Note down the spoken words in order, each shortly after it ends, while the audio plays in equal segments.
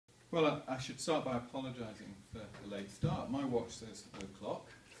Well, I should start by apologising for the late start. My watch says o'clock,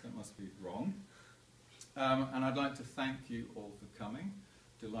 so it must be wrong. And I'd like to thank you all for coming.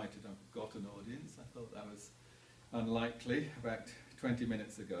 Delighted I've got an audience. I thought that was unlikely about 20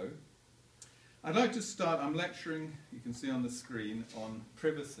 minutes ago. I'd like to start, I'm lecturing, you can see on the screen, on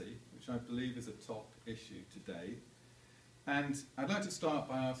privacy, which I believe is a top issue today. And I'd like to start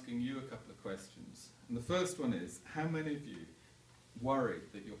by asking you a couple of questions. And the first one is, how many of you worry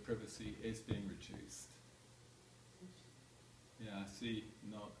that your privacy is being reduced? Yeah, I see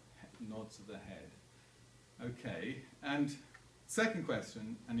nods of the head. Okay, and second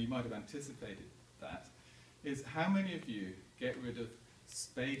question, and you might have anticipated that, is how many of you get rid of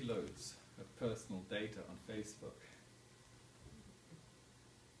spade loads of personal data on Facebook?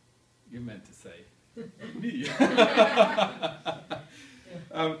 You're meant to say me.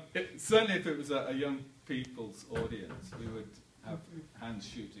 Certainly if it was a young people's audience, we would have hands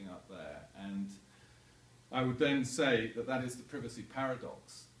shooting up there, and I would then say that that is the privacy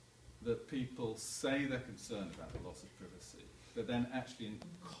paradox, that people say they're concerned about the loss of privacy, but then actually in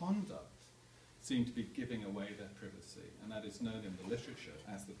conduct seem to be giving away their privacy, and that is known in the literature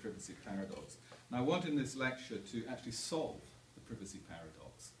as the privacy paradox. And I want in this lecture to actually solve the privacy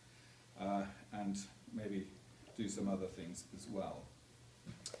paradox, and maybe do some other things as well.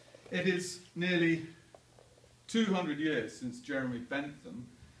 It is nearly 200 years since Jeremy Bentham,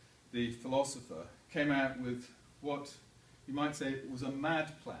 the philosopher, came out with what you might say was a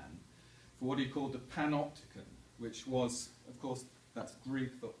mad plan for what he called the panopticon, which was, of course, that's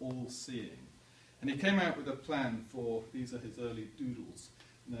Greek for all-seeing. And he came out with a plan for, these are his early doodles,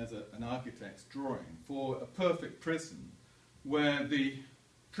 and there's an architect's drawing, for a perfect prison where the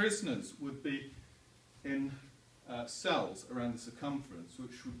prisoners would be in cells around the circumference,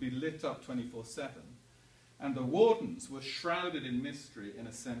 which would be lit up 24/7, and the wardens were shrouded in mystery in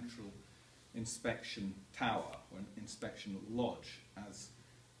a central inspection tower, or an inspection lodge, as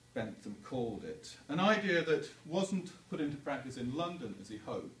Bentham called it. An idea that wasn't put into practice in London as he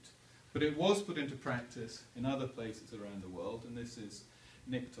hoped, but it was put into practice in other places around the world, and this is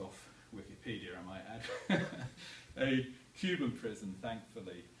nicked off Wikipedia, I might add. A Cuban prison,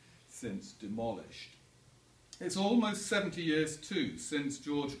 thankfully, since demolished. It's almost 70 years, too, since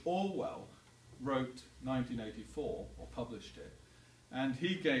George Orwell wrote 1984, or published it, and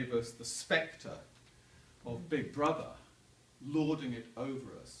he gave us the spectre of Big Brother lording it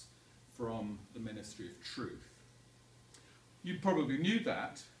over us from the Ministry of Truth. You probably knew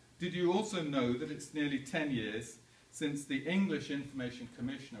that. Did you also know that it's nearly 10 years since the English Information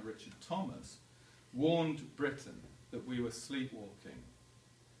Commissioner, Richard Thomas, warned Britain that we were sleepwalking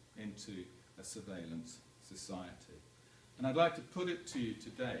into a surveillance society? And I'd like to put it to you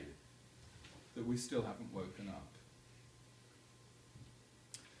today that we still haven't woken up.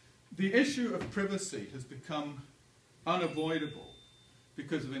 The issue of privacy has become unavoidable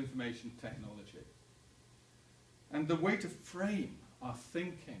because of information technology. And the way to frame our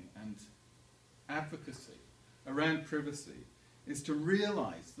thinking and advocacy around privacy is to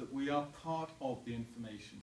realize that we are part of the information